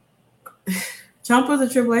 Ciampa's a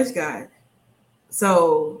Triple H guy.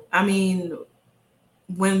 So, I mean,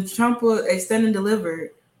 when Ciampa extended and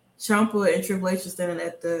delivered, Ciampa and Triple H were standing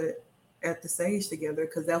at the stage together,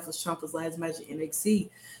 because that was Ciampa's last match in NXT.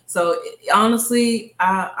 So, honestly,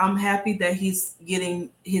 I'm happy that he's getting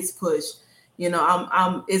his push.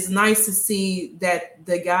 It's nice to see that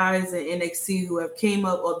the guys in NXT who have came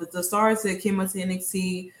up, or the stars that came up to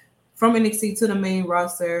NXT, from NXT to the main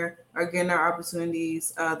roster, are getting their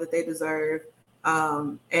opportunities that they deserve.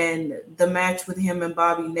 And the match with him and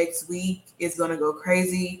Bobby next week is going to go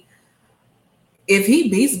crazy. If he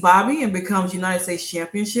beats Bobby and becomes United States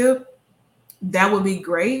Championship, that would be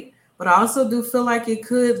great. But I also do feel like it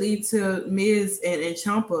could lead to Miz and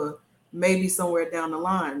Ciampa maybe somewhere down the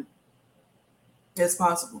line. It's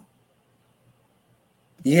possible.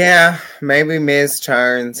 Yeah, maybe Miz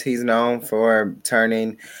turns. He's known for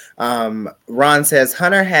turning. Ron says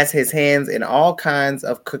Hunter has his hands in all kinds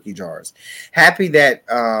of cookie jars. Happy that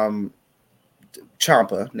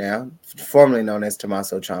Ciampa, now formerly known as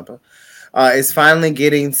Tommaso Ciampa, is finally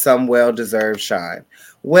getting some well-deserved shine.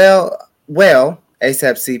 Well, ASAP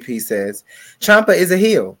CP says Ciampa is a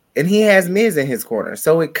heel, and he has Miz in his corner,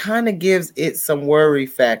 so it kind of gives it some worry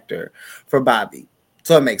factor for Bobby.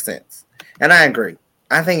 So it makes sense, and I agree.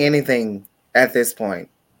 I think anything at this point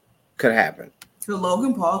could happen. Could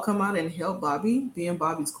Logan Paul come out and help Bobby, be in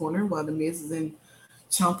Bobby's corner while the Miz is in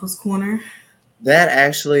Ciampa's corner? That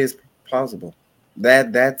actually is plausible.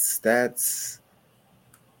 That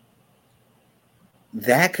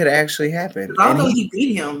could actually happen. Although he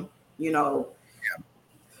beat him, you know.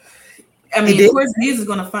 I mean, of course, Miz is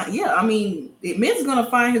going to find. Yeah, I mean, Miz is going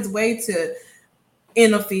to find his way to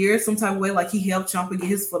interfere some type of way, like he helped Ciampa get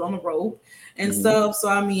his foot on the rope and stuff. So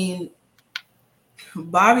I mean,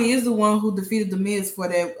 Bobby is the one who defeated the Miz for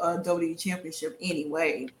that WWE Championship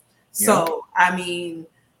anyway. So I mean,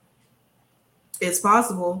 it's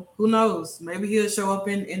possible. Who knows? Maybe he'll show up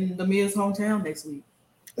in the Miz hometown next week.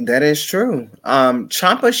 That is true.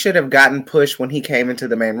 Ciampa should have gotten pushed when he came into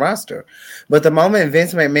the main roster, but the moment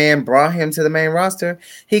Vince McMahon brought him to the main roster,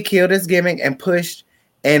 he killed his gimmick and pushed.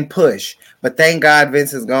 But thank God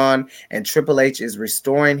Vince is gone and Triple H is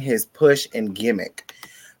restoring his push and gimmick.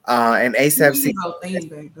 And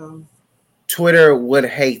ASAP Twitter would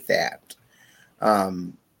hate that. I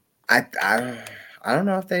don't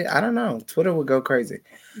know if they. I don't know. Twitter would go crazy.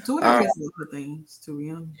 Twitter has a lot of things, to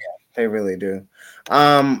be honest. Yeah, they really do.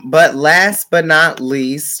 But last but not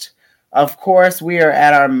least, of course, we are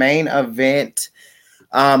at our main event.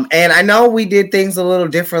 And I know we did things a little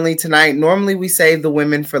differently tonight. Normally we save the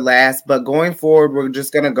women for last, but going forward, we're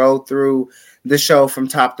just going to go through the show from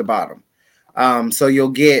top to bottom. So you'll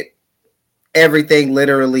get everything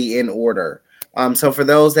literally in order. So for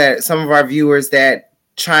some of our viewers that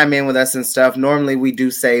chime in with us and stuff, normally we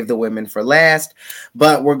do save the women for last,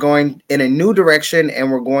 but we're going in a new direction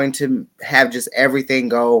and we're going to have just everything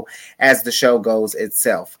go as the show goes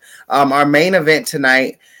itself. Our main event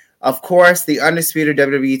tonight, of course, the undisputed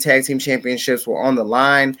WWE Tag Team Championships were on the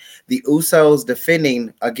line. The Usos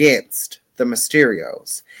defending against the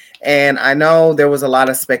Mysterios. And I know there was a lot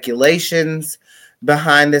of speculations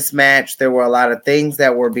behind this match. There were a lot of things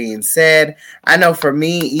that were being said. I know for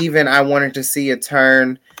me, even I wanted to see a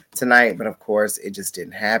turn tonight, but of course, it just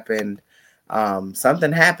didn't happen.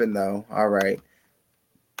 Something happened, though. All right.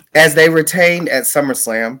 As they retained at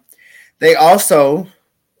SummerSlam, they also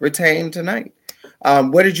retained tonight.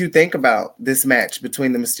 What did you think about this match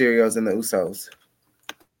between the Mysterios and the Usos?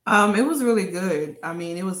 It was really good. I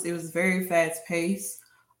mean, it was very fast paced.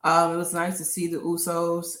 It was nice to see the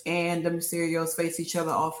Usos and the Mysterios face each other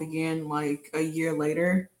off again, like a year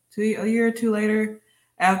or two later.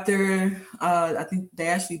 After I think they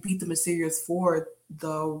actually beat the Mysterios for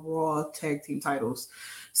the Raw Tag Team titles.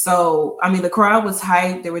 So I mean, the crowd was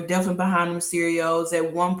hyped. They were definitely behind the Mysterios.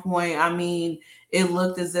 At one point, I mean, it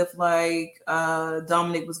looked as if like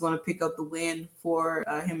Dominic was going to pick up the win for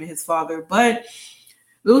him and his father, but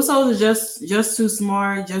the Usos are just too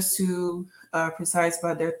smart, just too precise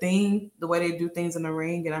about their thing, the way they do things in the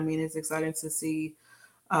ring. And I mean, it's exciting to see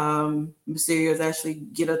Mysterios actually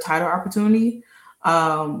get a title opportunity.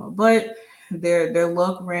 But their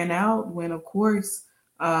luck ran out when, of course,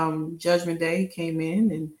 Judgment Day came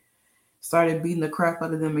in and started beating the crap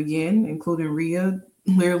out of them again, including Rhea,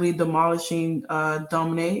 literally demolishing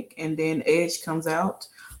Dominic. And then Edge comes out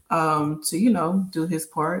to, do his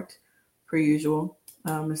part, per usual.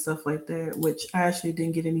 And stuff like that, which I actually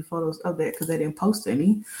didn't get any photos of that because they didn't post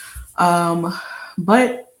any.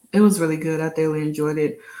 But it was really good. I thoroughly enjoyed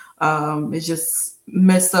it. It's just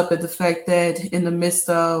messed up at the fact that in the midst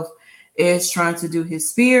of Edge trying to do his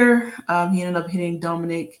spear, he ended up hitting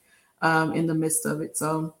Dominic in the midst of it.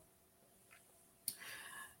 So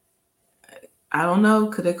I don't know.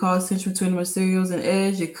 Could it cause tension between the Mysterios and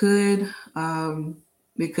Edge? It could.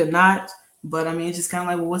 It could not. But I mean, it's just kind of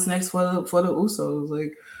like, well, what's next for the Usos?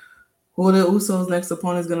 Like, who are the Usos' next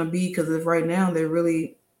opponents going to be? Because if right now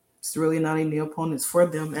it's really not any opponents for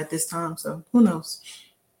them at this time. So who knows?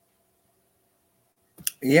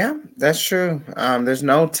 Yeah, that's true. There's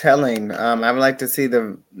no telling. I would like to see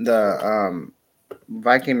the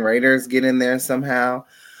Viking Raiders get in there somehow.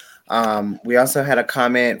 We also had a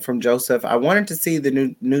comment from Joseph. I wanted to see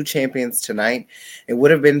the new champions tonight. It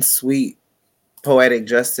would have been sweet, poetic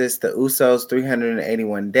justice. The Usos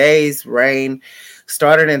 381 days reign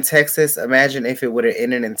started in Texas. Imagine if it would have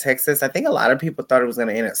ended in Texas. I think a lot of people thought it was going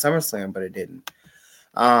to end at SummerSlam, but it didn't.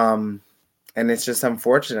 And it's just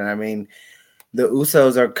unfortunate. I mean, the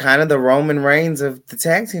Usos are kind of the Roman Reigns of the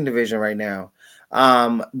tag team division right now.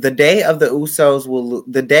 The day the Usos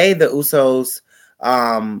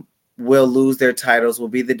will lose their titles will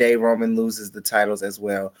be the day Roman loses the titles as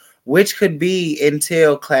well, which could be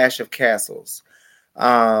until Clash of Castles.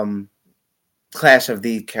 Clash of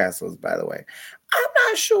the Castles, by the way. I'm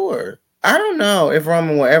not sure. I don't know if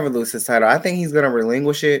Roman will ever lose his title. I think he's going to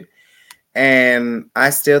relinquish it, and I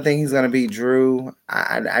still think he's going to beat Drew.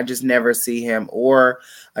 I just never see him or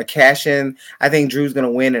a cash-in. I think Drew's going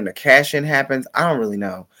to win and a cash-in happens. I don't really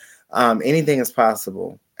know. Anything is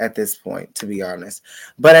possible at this point, to be honest.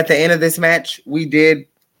 But at the end of this match, we did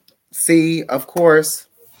see, of course,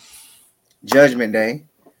 Judgment Day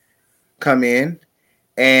come in.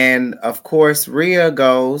 And, of course, Rhea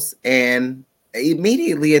goes and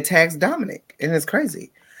immediately attacks Dominic. And it's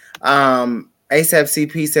crazy. ASAP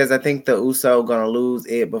CP says, I think the Uso going to lose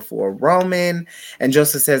it before Roman. And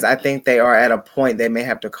Joseph says, I think they are at a point they may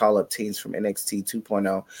have to call up teams from NXT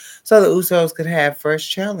 2.0 so the Usos could have fresh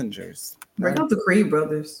challengers. Bring out the Creed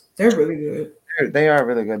brothers. They're really good. They are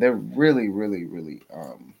really good. They're really, really, really,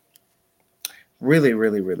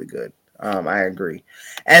 really good. I agree.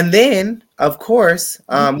 And then, of course,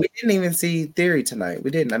 we didn't even see Theory tonight.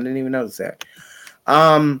 We didn't. I didn't even notice that.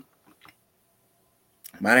 Might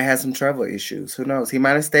have had some travel issues. Who knows? He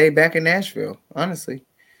might have stayed back in Nashville, honestly,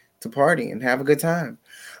 to party and have a good time.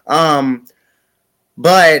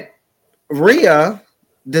 But Rhea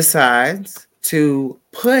decides to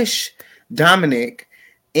push Dominic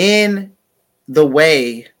in the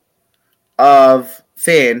way of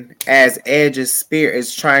Finn as Edge's spear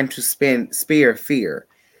is trying to spear fear.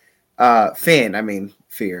 Finn.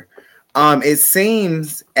 It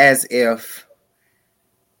seems as if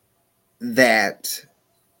that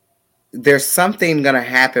there's something going to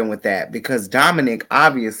happen with that because Dominic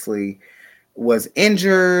obviously was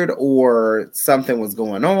injured or something was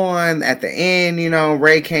going on at the end. You know,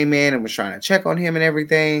 Ray came in and was trying to check on him and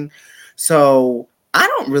everything. So I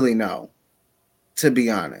don't really know, to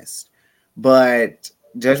be honest. But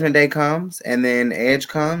Judgment Day comes and then Edge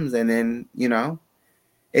comes and then, you know,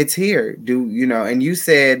 it's here. And you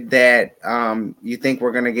said that you think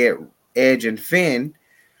we're going to get Edge and Finn.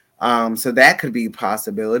 So that could be a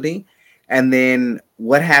possibility. And then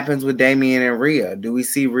what happens with Damian and Rhea? Do we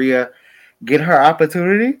see Rhea get her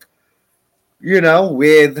opportunity? You know,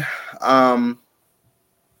 with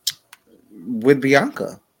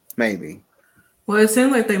Bianca, maybe. Well, it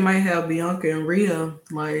seems like they might have Bianca and Rhea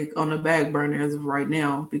like on the back burner as of right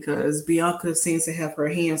now because Bianca seems to have her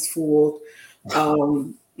hands full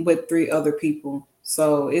with 3 other people.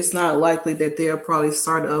 So it's not likely that they'll probably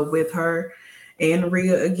start up with her and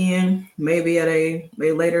Rhea again, maybe at a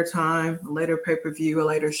later time, a later pay-per-view, a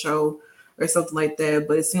later show, or something like that.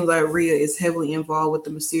 But it seems like Rhea is heavily involved with the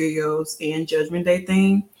Mysterios and Judgment Day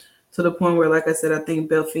thing to the point where, like I said, I think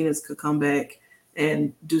Belle Phoenix could come back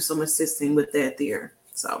and do some assisting with that there.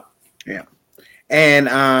 So, yeah. And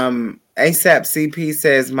ASAP CP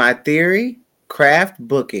says, my theory, craft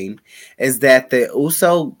booking, is that the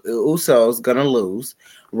Usos going to lose.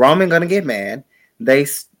 Roman going to get mad. They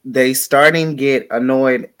starting get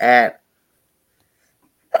annoyed at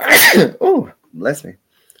oh, bless me.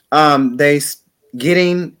 They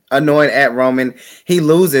getting annoyed at Roman. He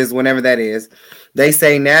loses whenever that is. They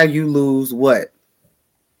say now you lose what?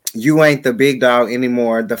 You ain't the big dog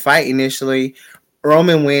anymore. The fight initially,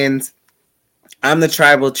 Roman wins. I'm the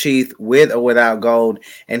tribal chief with or without gold,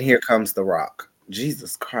 and here comes The Rock.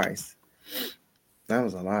 Jesus Christ. That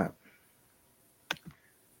was a lot.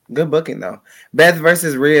 Good booking, though. Beth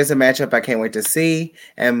versus Rhea is a matchup I can't wait to see.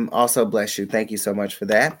 And also, bless you. Thank you so much for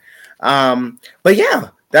that. But yeah,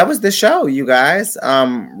 that was the show, you guys.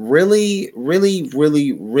 Really, really,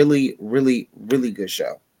 really, really, really, really good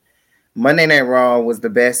show. Monday Night Raw was the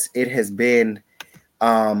best it has been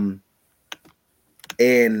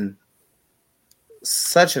in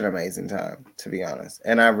such an amazing time, to be honest.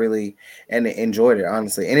 And I really enjoyed it,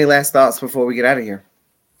 honestly. Any last thoughts before we get out of here?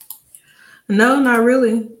 No, not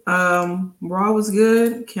really. Raw was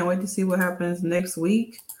good. Can't wait to see what happens next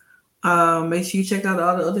week. Make sure you check out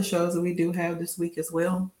all the other shows that we do have this week as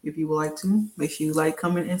well. If you would like to, make sure you like,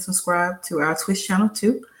 comment, and subscribe to our Twitch channel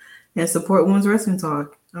too, and support Women's Wrestling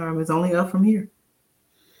Talk. It's only up from here.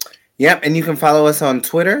 Yep, and you can follow us on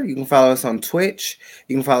Twitter. You can follow us on Twitch.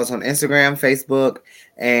 You can follow us on Instagram, Facebook,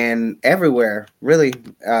 and everywhere. Really,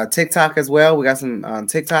 TikTok as well. We got some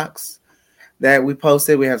TikToks that we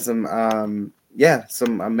posted. We have some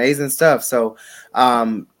some amazing stuff. So, are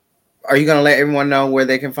you gonna let everyone know where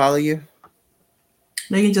they can follow you?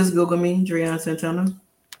 They can just Google me, Nickie Santana.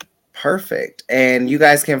 Perfect. And you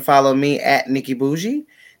guys can follow me at Nikki Bougie.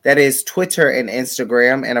 That is Twitter and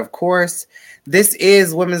Instagram. And of course, this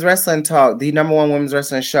is Women's Wrestling Talk, the number one women's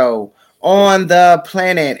wrestling show on the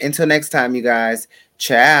planet. Until next time, you guys.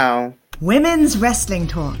 Ciao. Women's Wrestling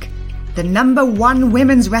Talk, the number one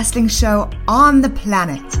women's wrestling show on the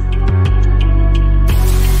planet.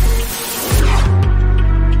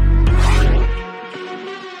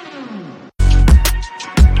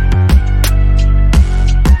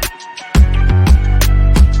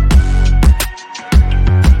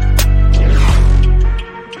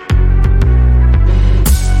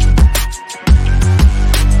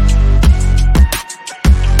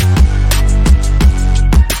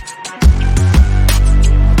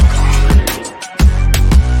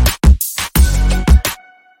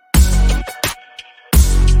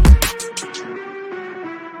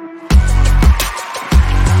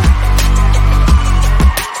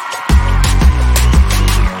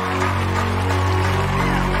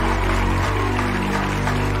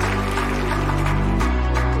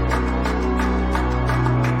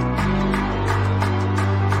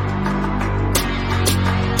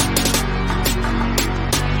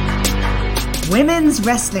 Women's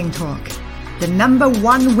Wrestling Talk, the number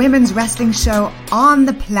one women's wrestling show on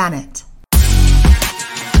the planet.